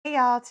Hey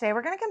y'all, today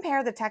we're going to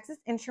compare the Texas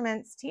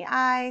Instruments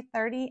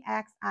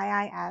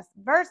TI-30XIIS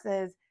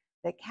versus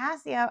the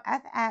Casio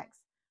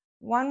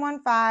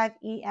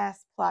fx-115ES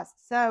Plus.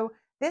 So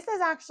this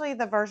is actually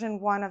the version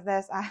 1 of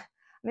this. I'm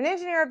an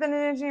engineer, I've been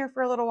an engineer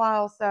for a little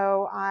while,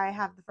 so I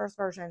have the first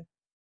version.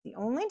 The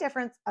only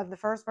difference of the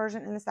first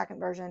version and the second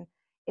version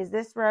is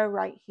this row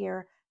right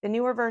here. The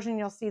newer version,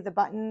 you'll see the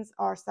buttons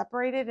are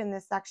separated in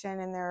this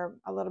section and they're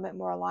a little bit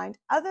more aligned.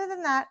 Other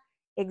than that,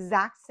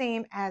 exact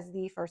same as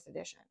the first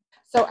edition.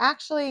 So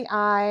actually,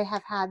 I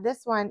have had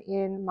this one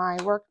in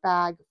my work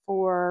bag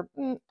for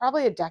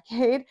probably a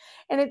decade,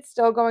 and it's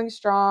still going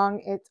strong.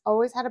 It's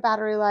always had a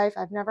battery life.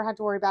 I've never had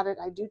to worry about it.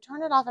 I do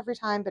turn it off every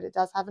time, but it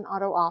does have an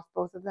auto off.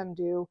 Both of them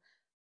do.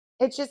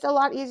 It's just a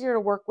lot easier to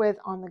work with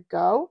on the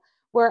go,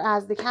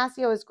 whereas the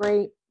Casio is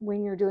great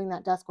when you're doing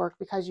that desk work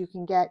because you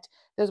can get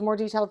those more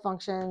detailed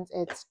functions.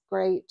 It's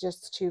great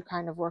just to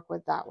kind of work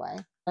with that way.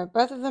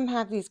 Both of them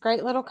have these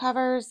great little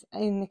covers.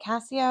 In the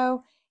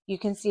Casio, you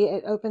can see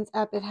it opens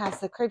up. It has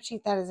the crib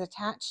sheet that is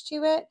attached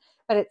to it,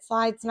 but it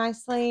slides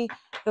nicely.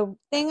 The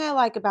thing I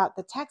like about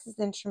the Texas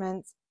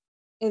Instruments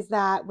is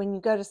that when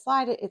you go to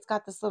slide it, it's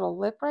got this little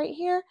lip right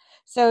here.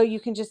 So you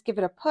can just give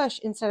it a push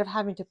instead of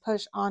having to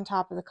push on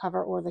top of the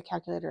cover or the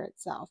calculator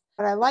itself.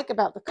 What I like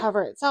about the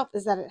cover itself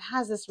is that it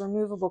has this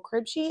removable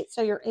crib sheet.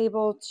 So you're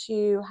able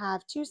to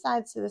have two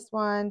sides to this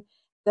one.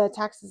 The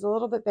text is a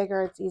little bit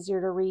bigger. It's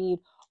easier to read.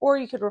 Or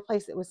you could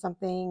replace it with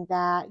something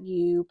that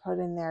you put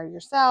in there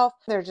yourself.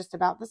 They're just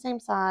about the same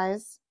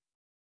size.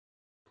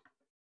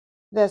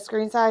 The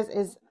screen size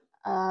is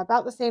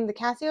about the same. The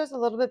Casio is a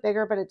little bit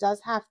bigger, but it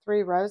does have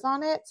 3 rows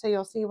on it. So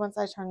you'll see once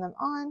I turn them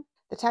on,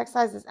 the text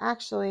size is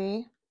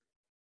actually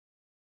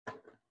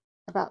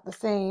about the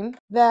same.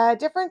 The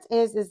difference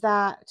is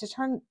that to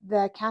turn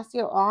the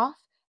Casio off,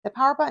 the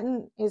power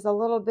button is a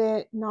little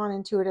bit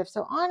non-intuitive.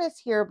 So on is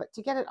here, but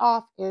to get it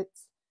off,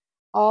 it's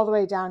all the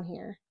way down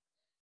here.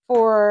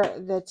 For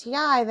the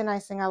TI, the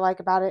nice thing I like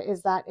about it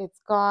is that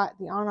it's got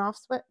the on-off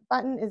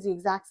button is the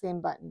exact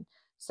same button.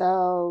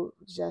 So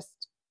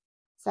just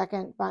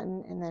second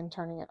button and then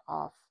turning it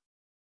off.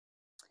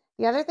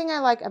 The other thing I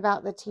like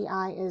about the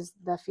TI is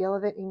the feel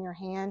of it in your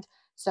hand.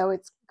 So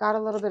it's got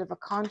a little bit of a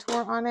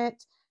contour on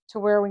it to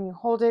where when you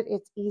hold it,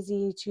 it's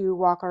easy to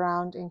walk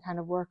around and kind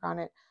of work on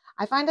it.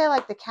 I find I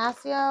like the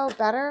Casio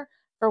better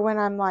for when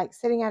I'm like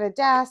sitting at a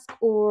desk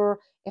or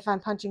if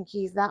I'm punching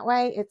keys that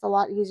way. It's a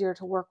lot easier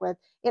to work with.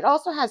 It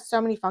also has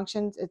so many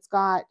functions. It's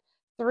got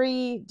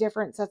 3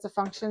 different sets of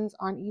functions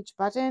on each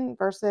button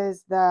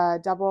versus the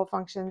double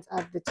functions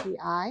of the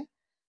TI.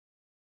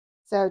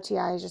 So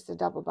TI is just a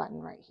double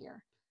button right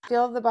here.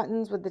 Feel of the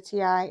buttons with the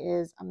TI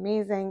is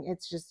amazing.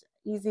 It's just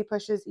easy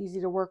pushes, easy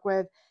to work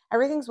with.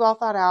 Everything's well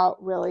thought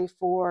out really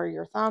for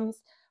your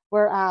thumbs.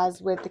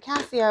 Whereas with the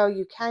Casio,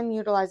 you can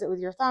utilize it with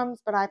your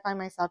thumbs, but I find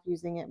myself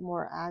using it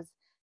more as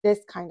this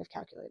kind of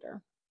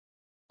calculator.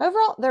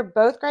 Overall, they're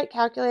both great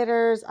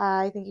calculators.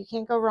 I think you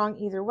can't go wrong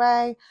either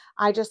way.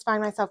 I just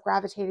find myself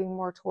gravitating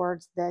more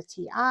towards the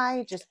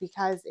TI just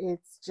because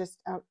it's just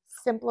a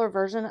simpler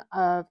version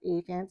of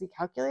a fancy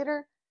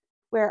calculator.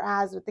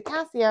 Whereas with the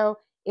Casio,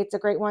 it's a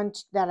great one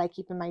that I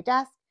keep in my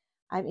desk.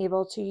 I'm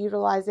able to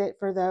utilize it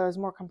for those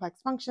more complex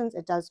functions.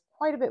 It does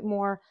quite a bit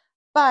more,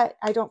 but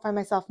I don't find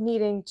myself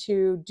needing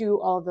to do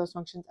all of those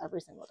functions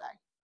every single day.